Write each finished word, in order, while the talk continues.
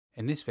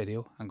In this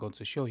video I'm going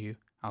to show you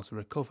how to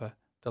recover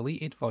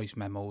deleted voice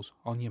memos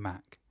on your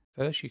Mac.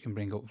 First you can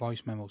bring up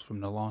voice memos from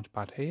the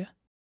launchpad here,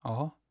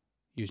 or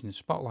using the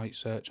spotlight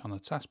search on the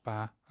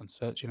taskbar and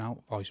searching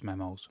out voice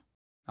memos.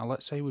 Now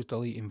let's say we was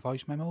deleting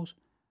voice memos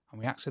and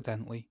we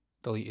accidentally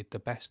deleted the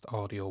best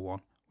audio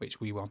one which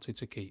we wanted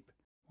to keep.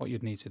 What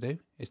you'd need to do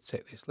is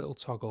tick this little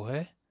toggle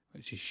here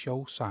which is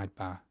show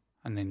sidebar,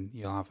 and then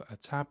you'll have a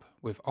tab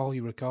with all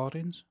your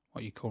recordings,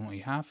 what you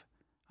currently have,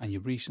 and you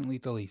recently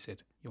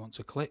deleted. You want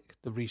to click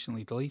the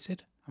recently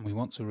deleted and we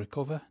want to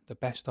recover the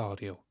best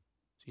audio.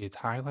 So you'd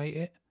highlight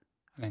it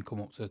and then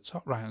come up to the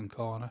top right hand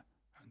corner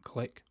and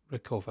click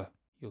recover.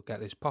 You'll get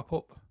this pop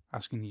up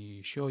asking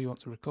you sure you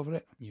want to recover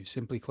it. You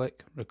simply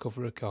click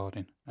recover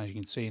recording. As you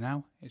can see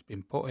now, it's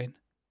been put in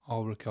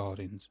all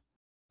recordings.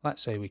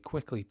 Let's say we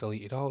quickly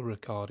deleted all the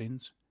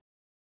recordings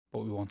but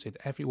we wanted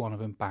every one of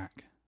them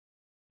back.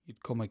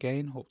 You'd come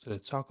again up to the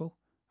toggle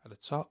at the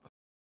top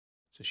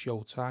to show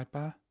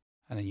sidebar,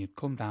 and then you'd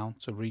come down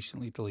to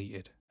recently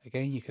deleted.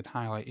 Again, you could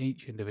highlight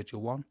each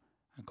individual one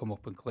and come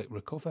up and click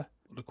recover,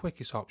 but the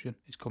quickest option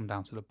is come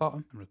down to the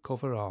bottom and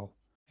recover all.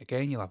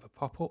 Again, you'll have a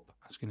pop-up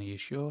asking are you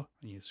sure,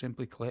 and you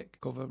simply click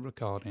cover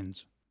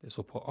recordings. This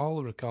will put all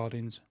the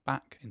recordings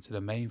back into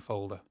the main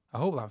folder. I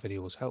hope that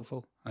video was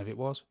helpful, and if it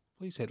was,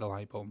 please hit the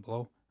like button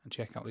below and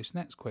check out this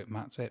next quick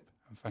Mac tip,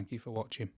 and thank you for watching.